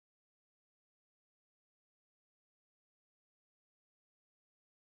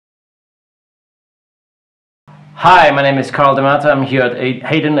Hi, my name is Carl Demata. I'm here at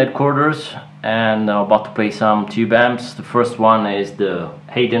Hayden headquarters and I'm about to play some tube amps. The first one is the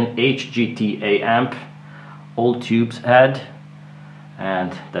Hayden HGTA amp, old tubes head,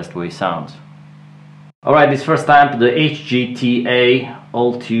 and that's the way it sounds. Alright, this first amp, the HGTA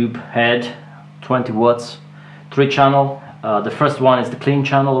old tube head, 20 watts, 3 channel. The first one is the clean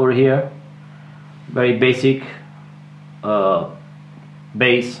channel over here, very basic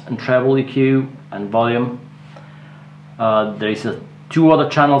bass and treble EQ and volume. There is two other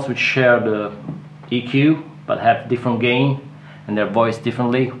channels which share the EQ but have different gain and they're voiced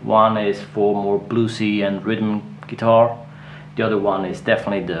differently. One is for more bluesy and rhythm guitar, the other one is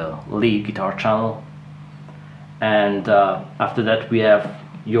definitely the lead guitar channel, and after that we have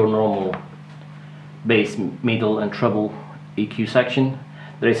your normal bass, middle and treble EQ section.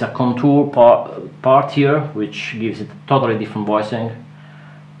 There is a contour part here which gives it totally different voicing.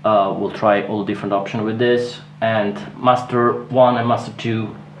 We'll try all different options with this, and master 1 and master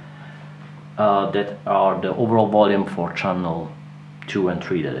 2 that are the overall volume for channel 2 and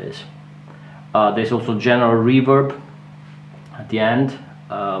 3, that is. There's also general reverb at the end,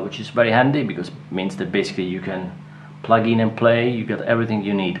 which is very handy because it means that basically you can plug in and play. You get everything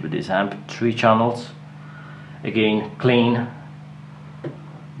you need with this amp. 3 channels, again clean,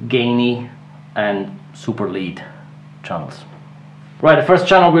 gainy and super lead channels. Right, the first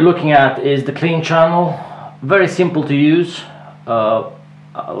channel we're looking at is the clean channel. Very simple to use. I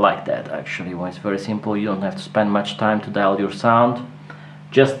like that actually, when it's very simple. You don't have to spend much time to dial your sound.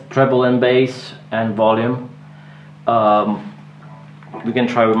 Just treble and bass and volume. We can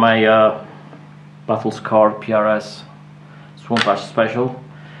try with my Battle Scar PRS Swampash Special.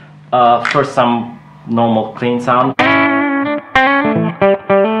 First some normal clean sound.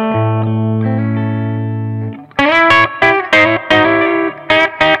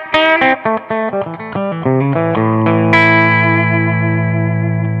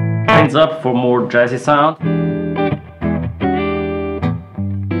 Cleans up for more jazzy sound.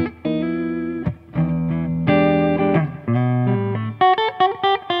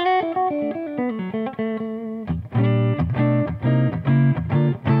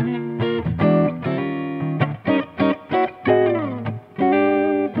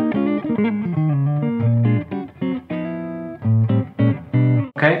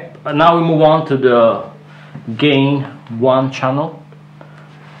 Okay, and now we move on to the gain 1 channel,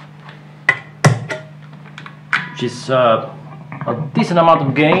 which is a decent amount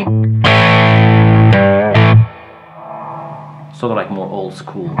of gain, sort of like more old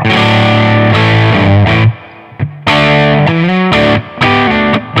school.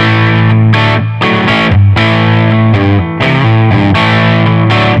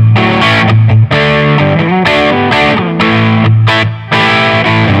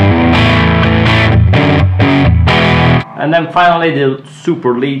 And then finally the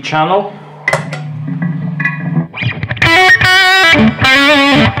super lead channel.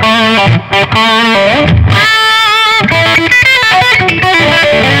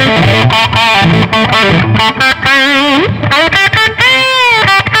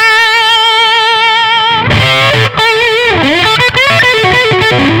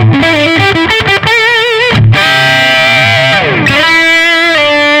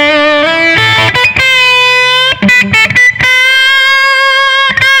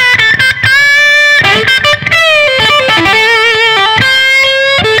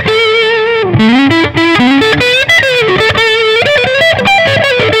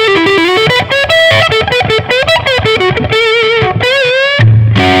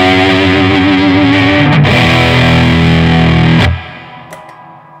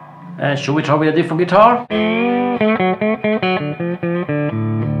 And should we try with a different guitar?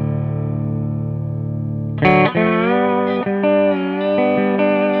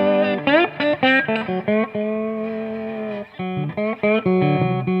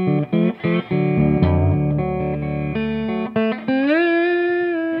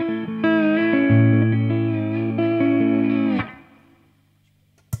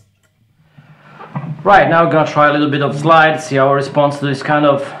 Right, now we're gonna try a little bit of slide, see how it responds to this kind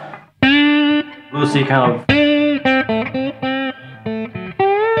of bluesy kind of.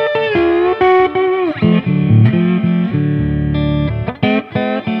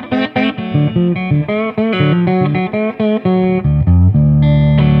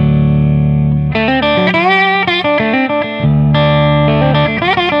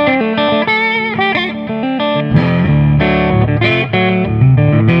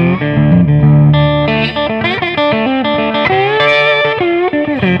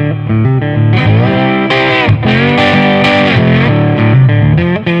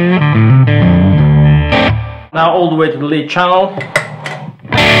 the way to the lead channel.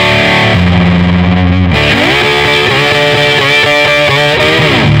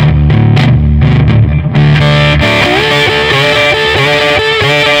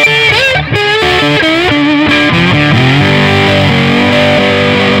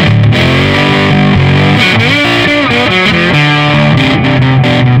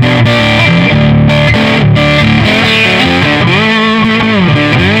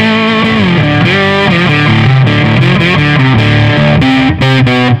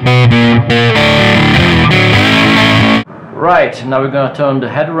 Right, now we're gonna turn the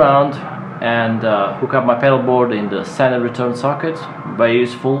head around and hook up my pedal board in the send and return socket. Very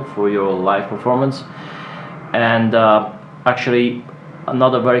useful for your live performance. And actually,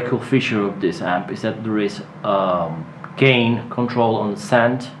 another very cool feature of this amp is that there is gain control on the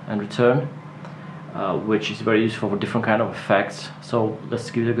send and return, which is very useful for different kind of effects. So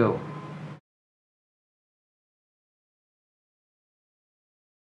let's give it a go.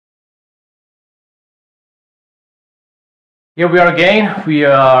 Here we are again. We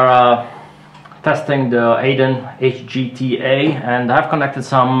are testing the Hayden HGTA, and I've connected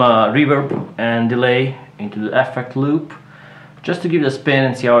some reverb and delay into the effect loop just to give it a spin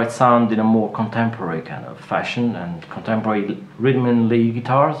and see how it sounds in a more contemporary kind of fashion and contemporary rhythm and lead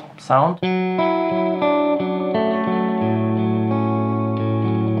guitar sound.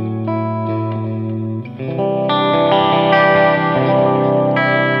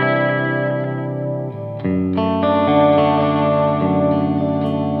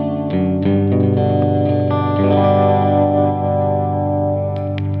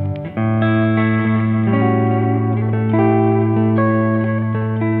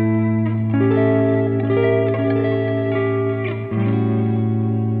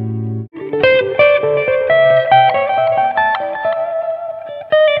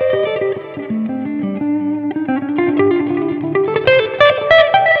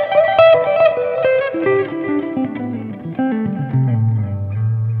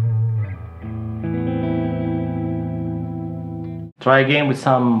 Try again with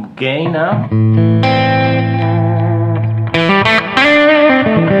some gain now.